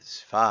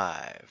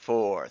5,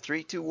 4,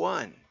 3, 2,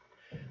 1.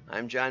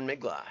 I'm John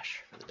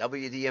Miglosh for the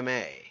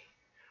WDMA.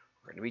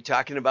 We're going to be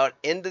talking about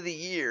end of the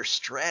year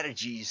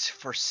strategies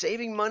for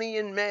saving money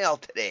in mail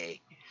today.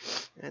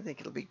 I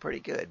think it'll be pretty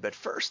good. But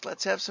first,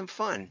 let's have some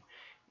fun.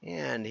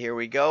 And here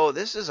we go.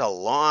 This is a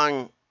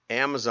long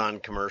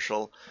Amazon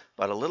commercial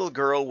about a little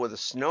girl with a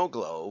snow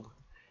globe.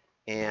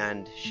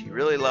 And she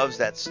really loves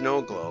that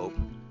snow globe.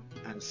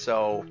 And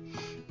so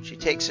she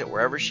takes it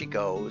wherever she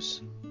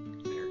goes.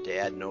 And her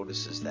dad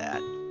notices that.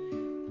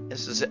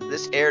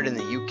 This aired in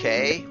the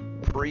UK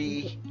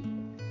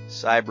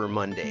pre-Cyber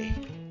Monday.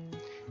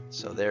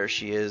 So there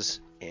she is,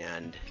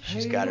 and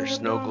she's got her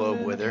snow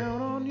globe with her.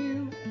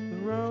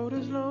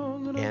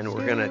 And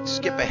we're going to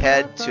skip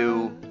ahead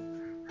to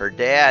her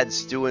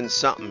dad's doing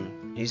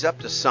something. He's up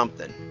to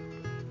something.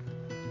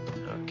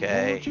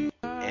 Okay.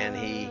 And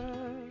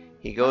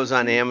he goes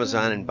on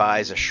Amazon and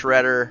buys a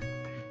shredder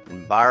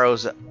and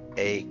borrows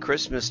a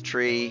Christmas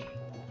tree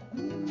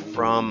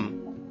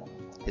from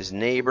his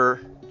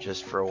neighbor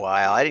just for a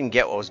while. I didn't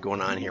get what was going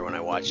on here when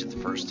I watched it the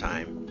first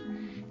time.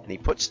 And he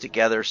puts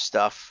together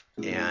stuff,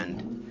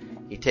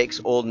 and he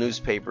takes old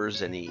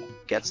newspapers and he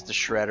gets the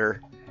shredder,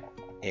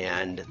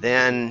 and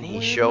then he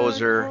shows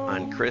her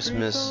on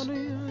Christmas.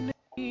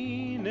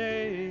 He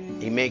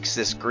makes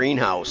this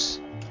greenhouse.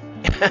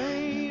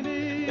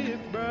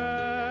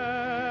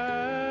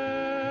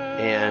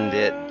 And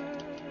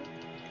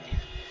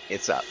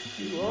it's a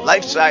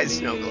life-size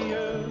snow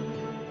globe,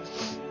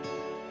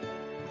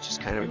 which is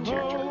kind of a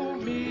tearjerker.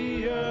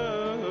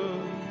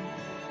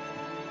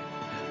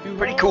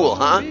 Pretty cool,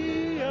 huh?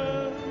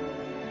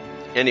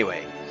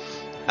 Anyway,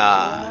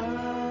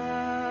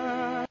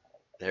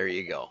 there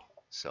you go.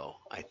 So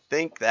I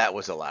think that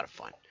was a lot of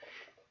fun.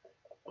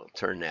 We'll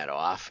turn that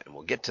off and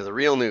we'll get to the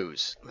real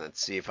news.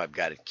 Let's see if I've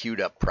got it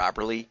queued up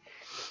properly.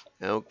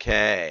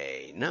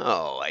 Okay.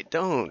 No, I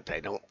don't. I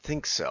don't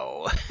think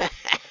so. But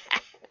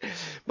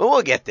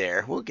we'll get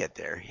there. We'll get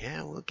there.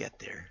 Yeah, we'll get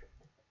there.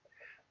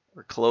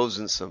 We're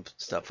closing some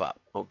stuff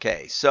up.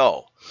 Okay,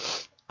 so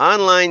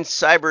online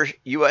cyber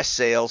U.S.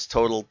 sales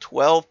totaled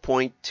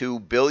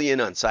 $12.2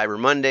 billion on Cyber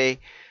Monday,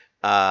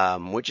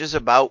 which is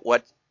about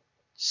what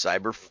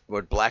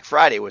Black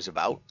Friday was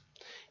about,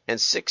 and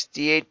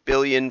 $68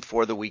 billion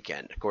for the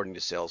weekend, according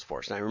to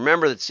Salesforce. Now,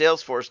 remember that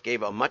Salesforce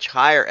gave a much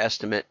higher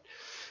estimate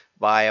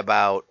by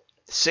about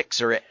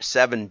 6 or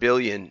 7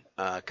 billion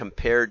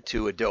compared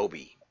to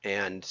Adobe.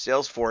 And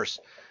Salesforce,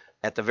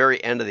 at the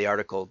very end of the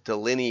article,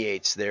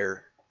 delineates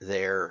their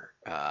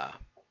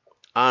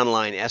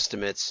online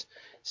estimates,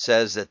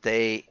 says that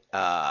they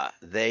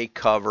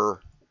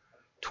cover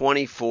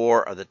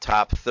 24 of the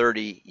top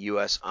 30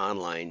 U.S.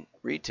 online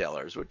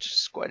retailers, which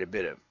is quite a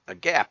bit of a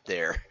gap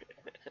there,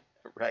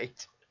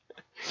 right?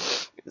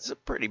 It's a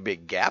pretty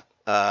big gap.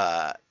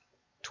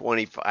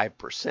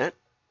 25%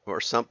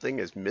 or something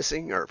is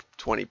missing, or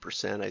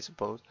 20%, I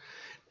suppose.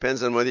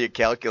 Depends on whether you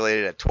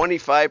calculate it a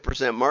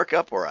 25%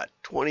 markup or a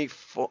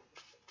 24%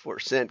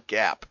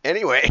 gap.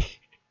 Anyway,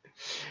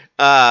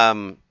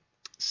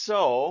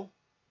 so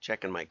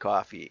checking my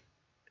coffee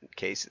in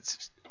case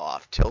it's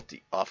off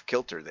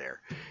kilter there.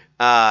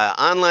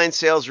 Online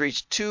sales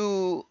reached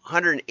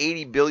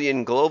 280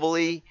 billion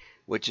globally,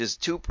 which is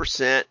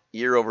 2%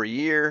 year over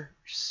year.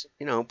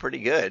 Pretty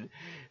good.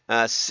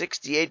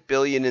 68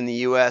 billion in the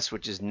U.S.,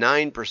 which is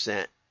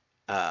 9%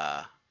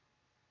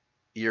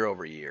 year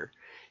over year.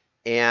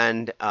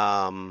 And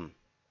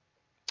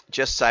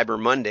just Cyber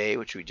Monday,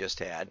 which we just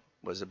had,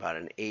 was about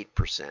an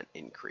 8%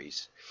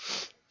 increase.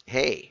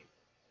 Hey,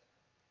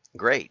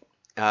 great.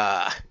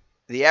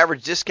 The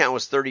average discount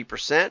was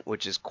 30%,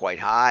 which is quite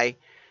high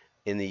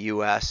in the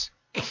U.S.,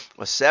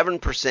 a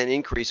 7%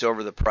 increase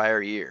over the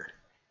prior year.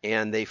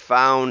 And they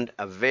found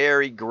a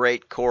very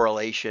great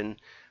correlation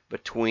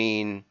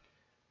between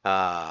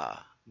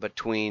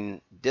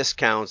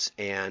discounts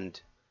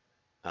and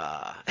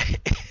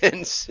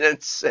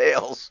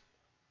sales.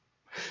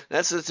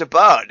 That's what it's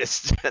about.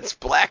 That's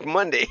Black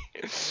Monday.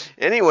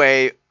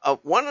 Anyway,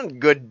 one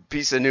good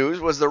piece of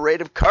news was the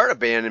rate of cart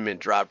abandonment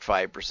dropped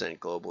 5%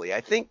 globally. I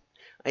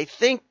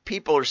think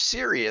people are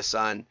serious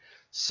on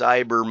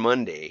Cyber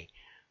Monday.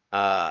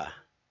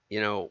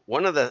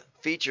 One of the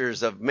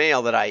features of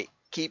mail that I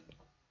keep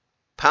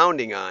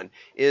pounding on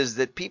is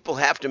that people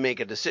have to make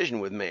a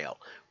decision with mail.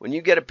 When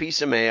you get a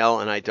piece of mail,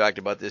 and I talked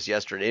about this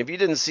yesterday. If you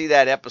didn't see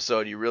that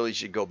episode, you really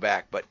should go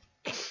back. But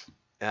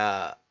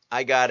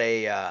I got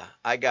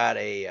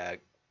a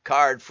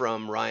card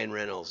from Ryan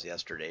Reynolds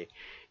yesterday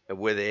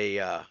with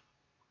a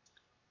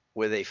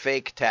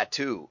fake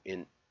tattoo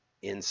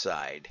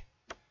inside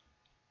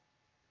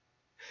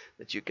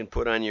that you can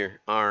put on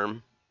your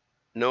arm.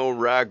 No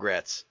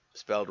regrets,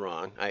 spelled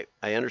wrong. I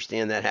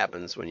understand that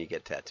happens when you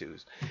get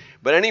tattoos.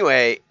 But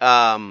anyway,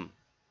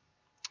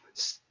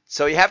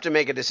 so you have to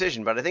make a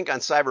decision. But I think on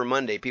Cyber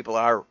Monday, people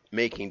are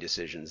making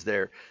decisions.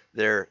 There's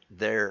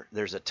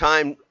a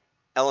time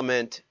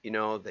element,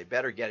 they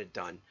better get it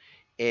done,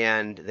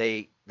 and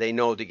they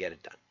know to get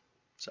it done.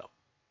 So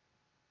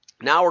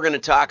now we're going to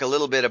talk a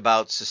little bit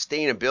about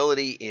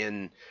sustainability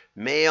in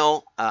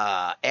Mail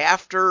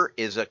After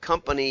is a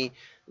company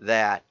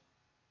that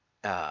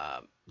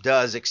uh,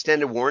 does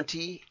extended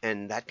warranty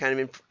and that kind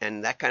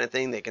of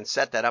thing. They can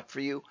set that up for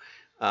you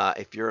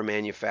if you're a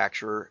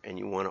manufacturer and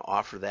you want to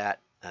offer that.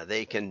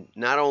 They can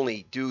not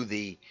only do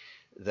the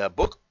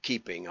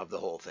bookkeeping of the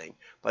whole thing,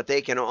 but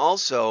they can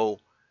also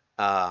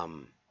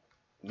um,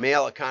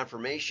 mail a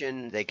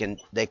confirmation. They can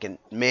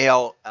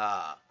mail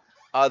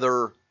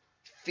other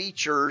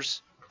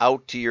features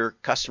out to your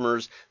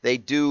customers. They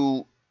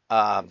do.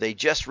 They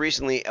just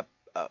recently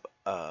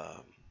uh,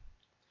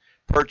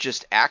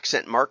 purchased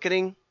Accent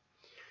Marketing,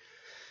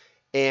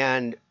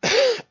 and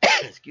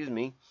excuse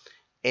me,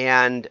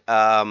 and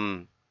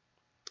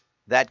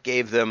that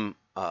gave them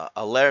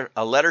a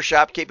letter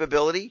shop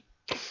capability.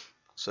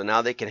 So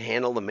now they can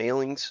handle the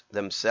mailings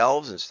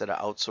themselves instead of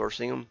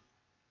outsourcing them.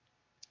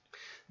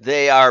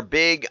 They are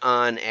big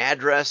on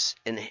address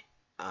and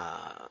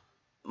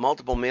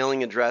multiple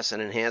mailing address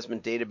and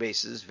enhancement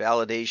databases,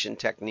 validation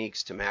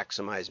techniques to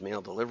maximize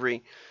mail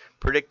delivery,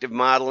 predictive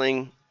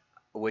modeling,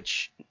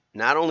 which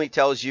not only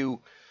tells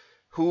you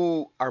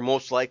who are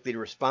most likely to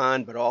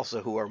respond, but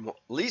also who are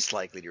least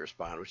likely to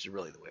respond, which is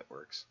really the way it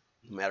works,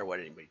 no matter what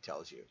anybody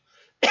tells you.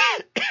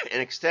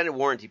 And extended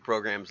warranty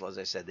programs, as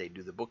I said, they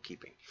do the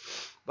bookkeeping.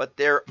 But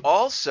they're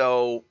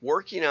also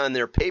working on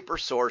their paper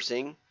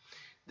sourcing.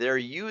 They're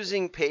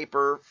using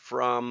paper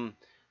from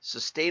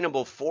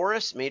sustainable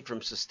forests, made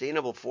from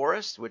sustainable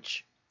forests,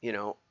 which,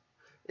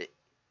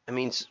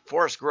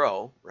 forests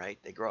grow, right?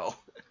 They grow.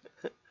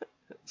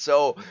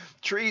 So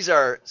trees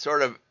are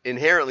sort of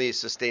inherently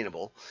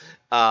sustainable.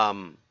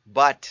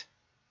 But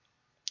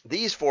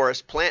these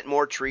forests plant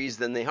more trees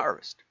than they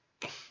harvest.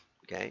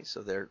 Okay,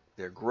 so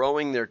they're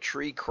growing their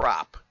tree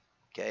crop,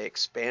 okay,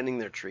 expanding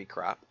their tree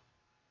crop.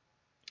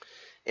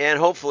 And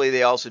hopefully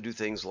they also do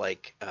things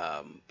like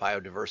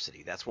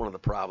biodiversity. That's one of the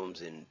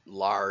problems in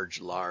large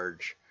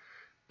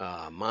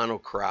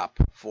monocrop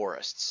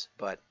forests.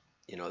 But,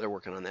 they're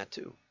working on that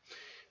too.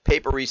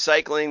 Paper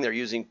recycling, they're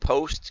using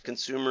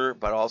post-consumer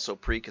but also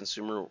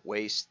pre-consumer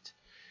waste.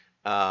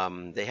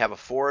 They have a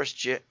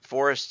forest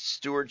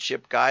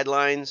stewardship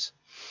guidelines.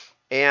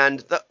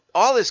 And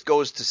all this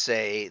goes to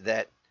say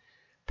that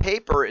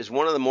paper is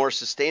one of the more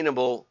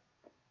sustainable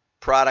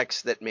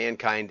products that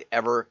mankind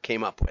ever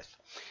came up with.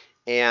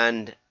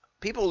 And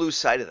people lose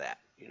sight of that.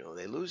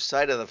 They lose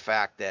sight of the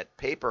fact that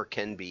paper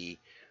can be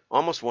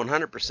almost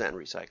 100%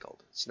 recycled.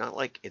 It's not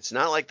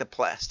like the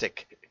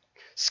plastic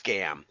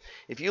scam.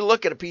 If you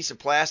look at a piece of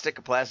plastic,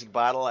 a plastic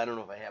bottle, I don't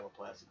know if I have a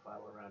plastic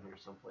bottle around here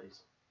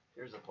someplace.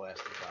 Here's a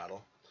plastic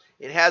bottle.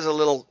 It has a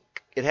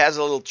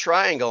little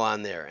triangle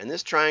on there, and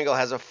this triangle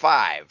has a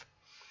 5.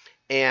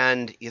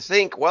 And you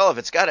think, well, if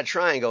it's got a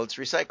triangle, it's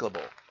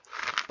recyclable.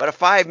 But a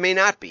 5 may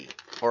not be,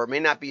 or it may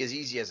not be as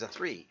easy as a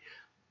 3.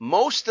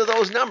 Most of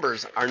those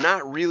numbers are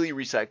not really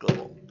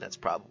recyclable. That's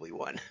probably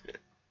one.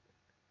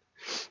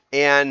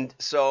 And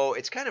so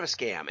it's kind of a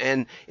scam.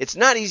 And it's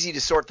not easy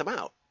to sort them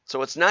out.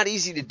 So it's not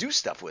easy to do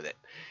stuff with it.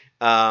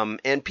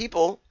 And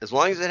people, as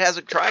long as it has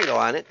a triangle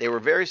on it, they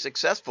were very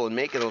successful in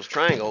making those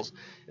triangles.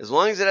 As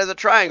long as it has a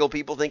triangle,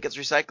 people think it's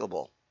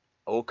recyclable.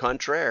 Au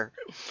contraire.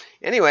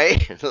 Anyway,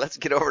 let's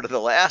get over to the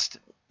last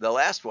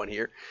one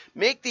here.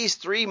 Make these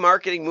 3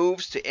 marketing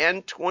moves to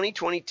end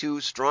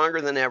 2022 stronger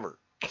than ever.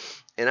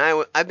 And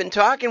I've been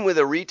talking with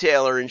a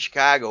retailer in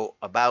Chicago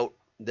about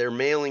their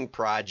mailing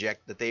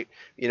project that they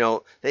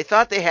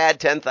thought they had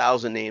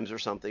 10,000 names or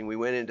something. We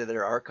went into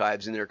their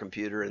archives in their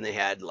computer and they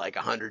had like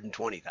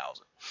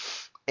 120,000.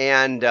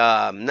 And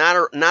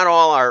not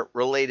all are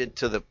related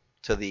to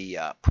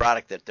the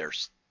product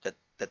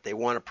that they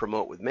want to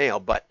promote with mail,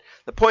 but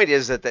the point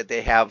is that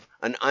they have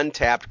an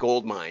untapped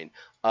gold mine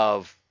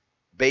of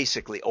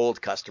basically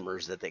old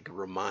customers that they could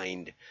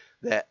remind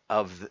that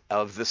of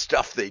the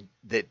stuff they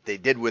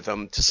did with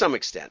them to some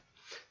extent.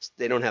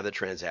 They don't have the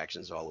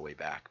transactions all the way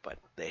back, but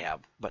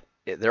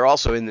they're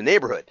also in the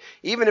neighborhood.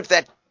 Even if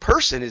that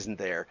person isn't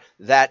there,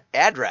 that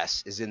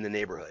address is in the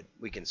neighborhood.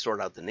 We can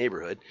sort out the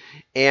neighborhood,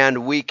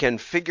 and we can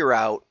figure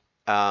out,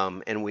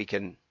 and we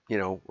can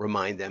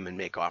remind them and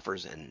make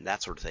offers and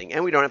that sort of thing.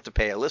 And we don't have to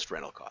pay a list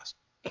rental cost.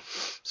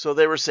 So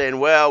they were saying,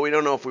 well, we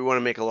don't know if we want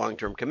to make a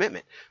long-term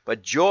commitment.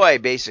 But Joy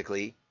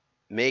basically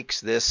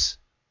makes this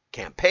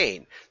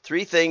campaign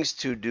 3 things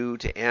to do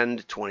to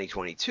end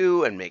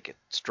 2022 and make it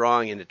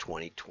strong into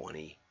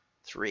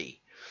 2023.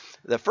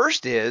 The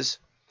first is,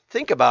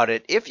 think about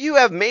it. If you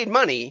have made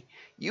money,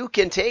 you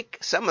can take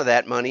some of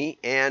that money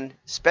and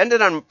spend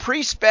it on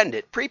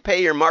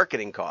prepay your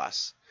marketing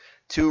costs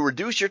to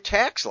reduce your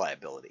tax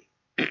liability.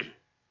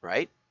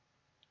 Right?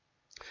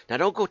 Now,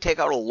 don't go take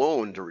out a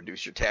loan to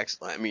reduce your tax.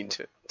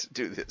 To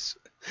do this.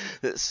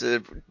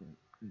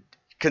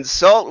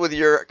 Consult with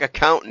your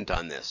accountant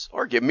on this,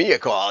 or give me a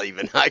call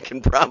even. I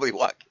can probably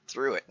walk you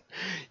through it.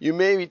 You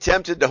may be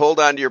tempted to hold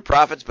on to your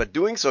profits, but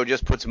doing so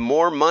just puts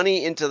more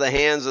money into the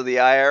hands of the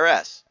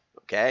IRS.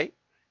 Okay?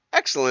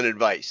 Excellent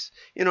advice.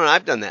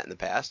 I've done that in the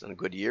past on a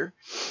good year.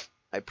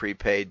 I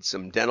prepaid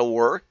some dental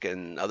work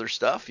and other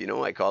stuff.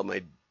 I called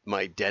my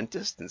my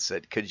dentist and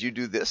said, "Could you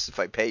do this if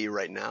I pay you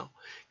right now?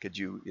 Could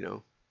you, you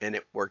know?" And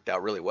it worked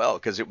out really well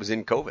because it was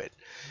in COVID,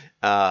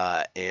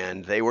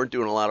 and they weren't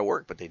doing a lot of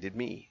work, but they did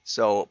me.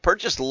 So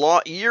purchase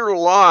year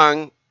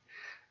long.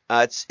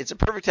 It's a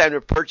perfect time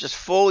to purchase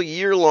full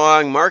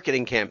year-long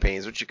marketing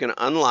campaigns, which you can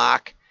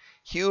unlock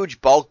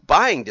huge bulk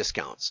buying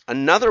discounts.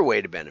 Another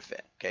way to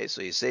benefit. Okay,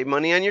 so you save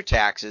money on your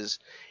taxes,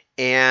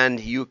 and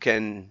you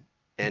can.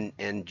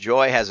 And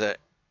Joy has a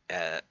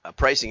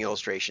pricing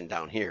illustration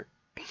down here.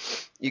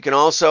 You can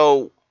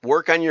also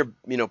work on your,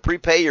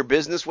 prepay your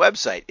business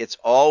website. It's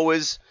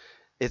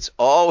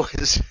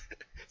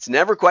it's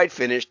never quite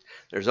finished.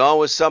 There's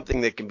always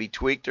something that can be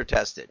tweaked or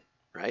tested,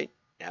 right?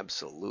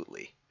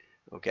 Absolutely.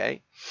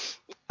 Okay.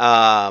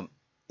 Find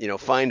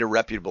a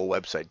reputable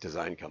website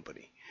design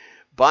company.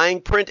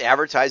 Buying print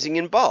advertising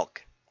in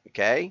bulk.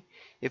 Okay.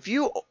 If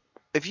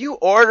you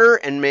order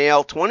and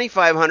mail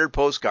 2,500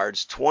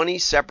 postcards 20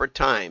 separate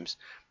times,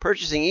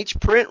 purchasing each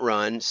print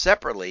run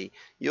separately,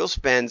 you'll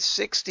spend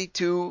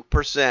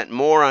 62%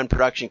 more on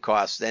production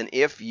costs than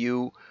if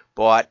you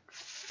bought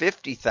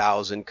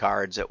 50,000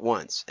 cards at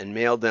once and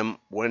mailed them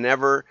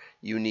whenever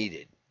you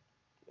needed.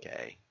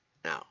 Okay.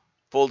 Now,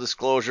 full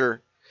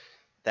disclosure,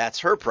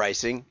 that's her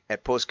pricing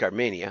at Postcard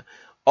Mania.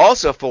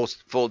 Also,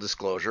 full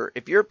disclosure,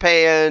 if you're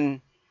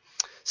paying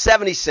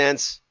 70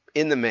 cents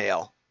in the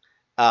mail,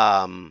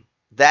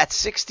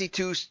 that's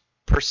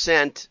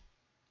 62%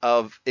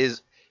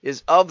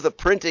 is of the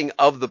printing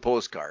of the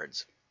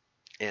postcards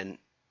and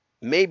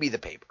maybe the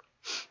paper.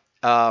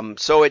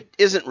 So it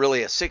isn't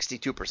really a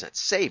 62%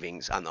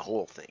 savings on the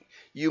whole thing.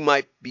 You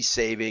might be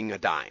saving a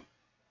dime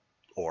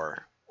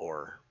or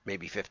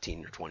maybe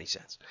 15 or 20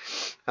 cents.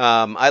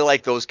 I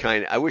like those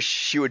I wish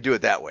she would do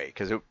it that way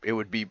because it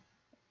would be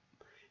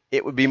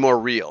more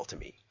real to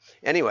me.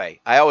 Anyway,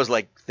 I always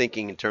like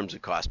thinking in terms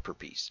of cost per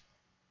piece.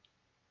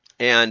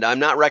 And I'm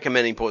not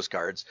recommending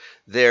postcards.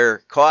 Their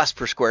cost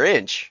per square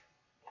inch,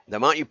 the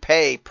amount you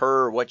pay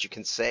per what you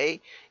can say,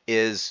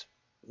 is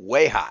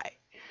way high.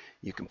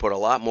 You can put a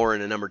lot more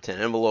in a number 10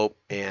 envelope,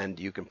 and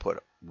you can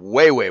put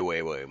way, way,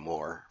 way, way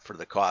more for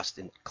the cost.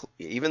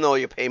 Even though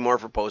you pay more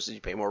for postage,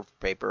 you pay more for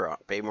paper,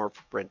 pay more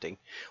for printing,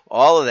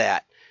 all of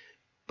that.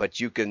 But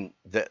you can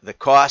the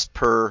cost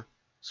per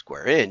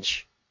square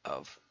inch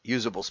of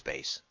usable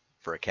space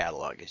for a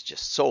catalog is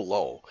just so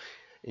low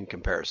in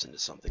comparison to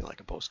something like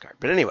a postcard.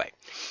 But anyway,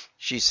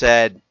 she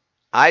said,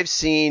 I've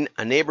seen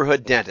a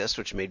neighborhood dentist,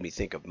 which made me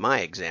think of my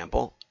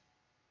example,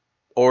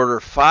 order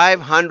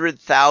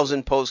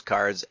 500,000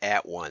 postcards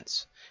at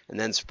once and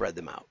then spread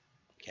them out.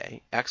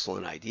 Okay,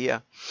 excellent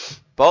idea.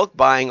 Bulk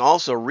buying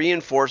also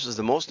reinforces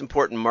the most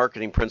important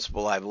marketing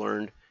principle I've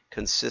learned,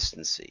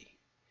 consistency.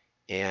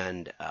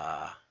 And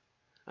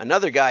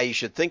another guy you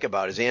should think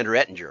about is Andrew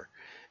Ettinger,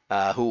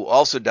 who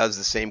also does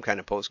the same kind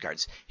of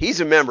postcards. He's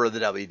a member of the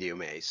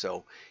WDMA,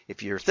 so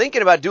if you're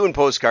thinking about doing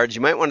postcards,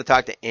 you might want to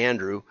talk to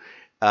Andrew,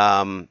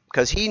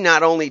 because he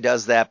not only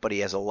does that, but he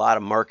has a lot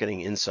of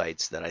marketing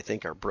insights that I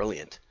think are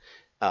brilliant,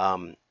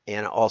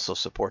 and also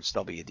supports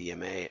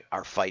WDMA,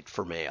 our fight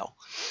for mail.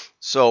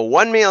 So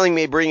one mailing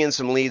may bring in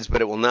some leads,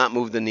 but it will not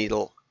move the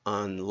needle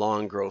on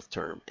long growth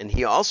term. And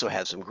he also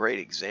has some great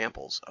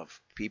examples of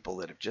people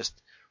that have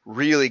just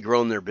really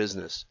grown their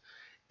business,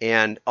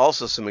 and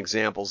also some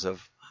examples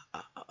of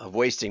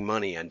wasting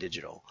money on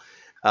digital.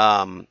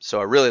 So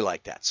I really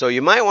like that. So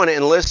you might want to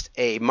enlist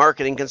a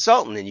marketing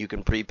consultant, and you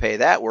can prepay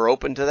that. We're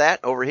open to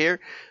that over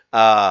here.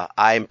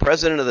 I'm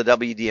president of the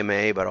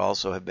WDMA, but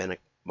also have been a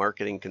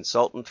marketing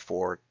consultant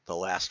for the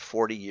last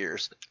 40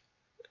 years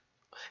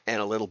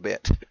and a little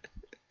bit.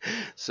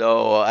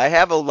 So I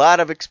have a lot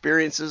of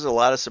experiences, a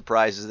lot of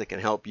surprises that can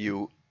help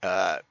you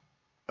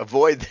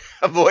avoid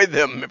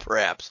them,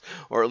 perhaps,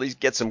 or at least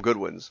get some good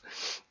ones.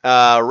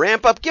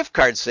 Ramp up gift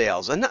card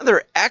sales.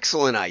 Another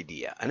excellent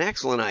idea. An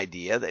excellent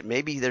idea that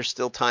maybe there's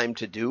still time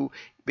to do,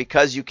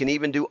 because you can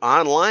even do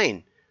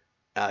online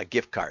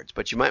gift cards,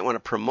 but you might want to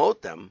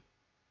promote them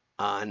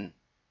on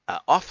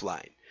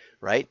offline,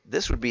 right?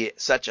 This would be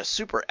such a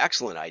super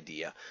excellent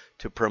idea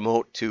to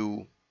promote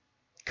to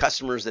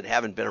customers that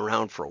haven't been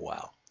around for a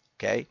while.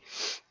 Okay,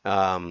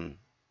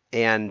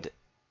 and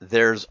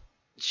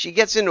she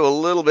gets into a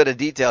little bit of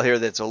detail here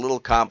that's a little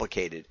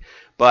complicated,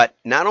 but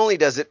not only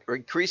does it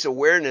increase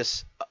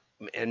awareness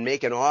and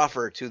make an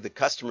offer to the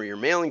customer you're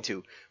mailing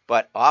to,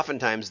 but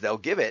oftentimes they'll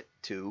give it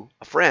to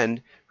a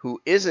friend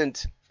who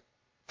isn't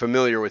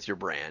familiar with your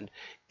brand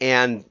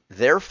and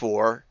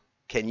therefore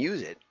can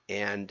use it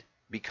and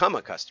become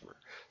a customer.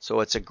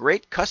 So it's a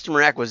great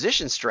customer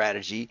acquisition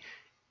strategy.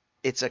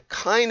 It's a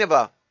kind of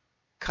a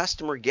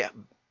customer get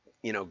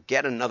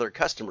another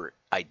customer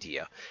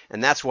idea,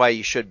 and that's why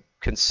you should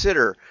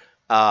consider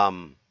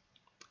an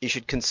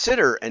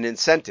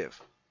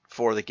incentive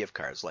for the gift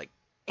cards, like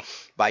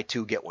buy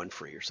two get one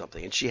free or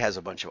something. And she has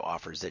a bunch of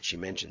offers that she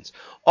mentions.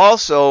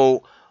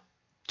 Also,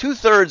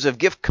 2/3 of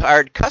gift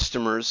card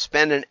customers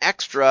spend an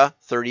extra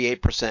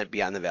 38%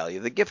 beyond the value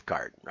of the gift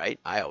card, right?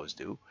 I always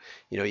do.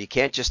 You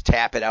can't just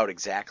tap it out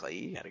exactly.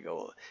 You got to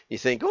go. You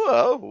think,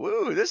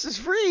 whoa, this is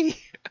free.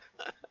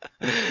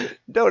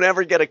 Don't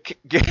ever get a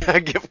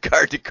gift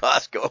card to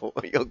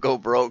Costco. You'll go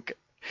broke.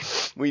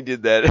 We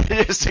did that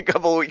just a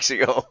couple of weeks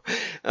ago.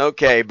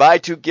 Okay, buy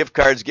 2 gift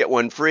cards, get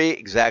 1 free.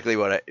 Exactly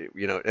what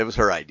it was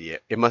her idea.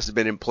 It must have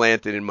been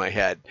implanted in my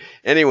head.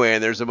 Anyway,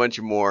 and there's a bunch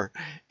of more.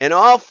 And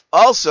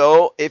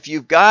also, if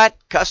you've got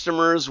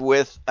customers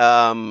with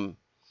a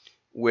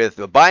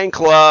buying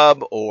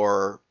club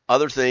or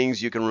other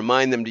things, you can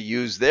remind them to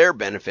use their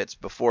benefits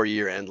before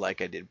year end, like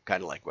I did,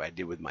 kind of like what I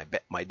did with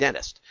my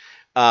dentist.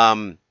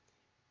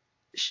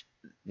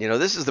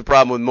 This is the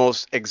problem with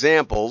most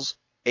examples.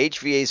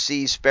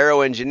 HVAC Sparrow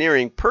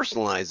Engineering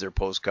personalized their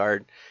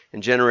postcard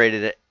and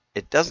generated it.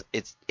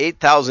 It's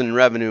 8,000 in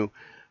revenue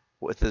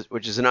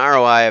which is an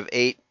ROI of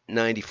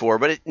 894,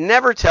 but it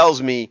never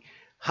tells me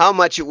how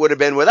much it would have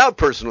been without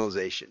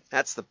personalization.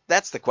 That's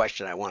the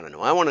question I want to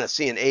know. I want to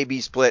see an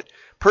A/B split,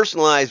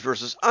 personalized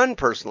versus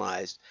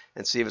unpersonalized,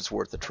 and see if it's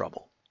worth the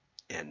trouble.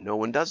 And no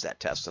one does that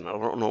test, and I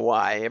don't know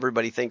why.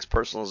 Everybody thinks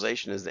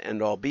personalization is the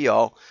end all be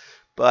all,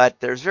 but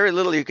there's very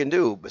little you can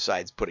do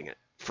besides putting a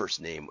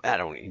first name. I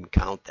don't even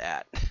count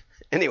that.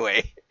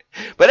 Anyway,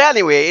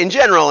 in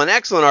general, an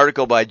excellent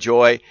article by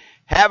Joy.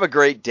 Have a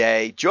great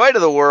day. Joy to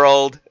the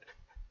world.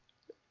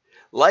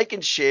 Like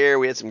and share.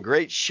 We had some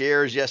great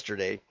shares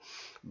yesterday.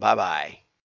 Bye-bye.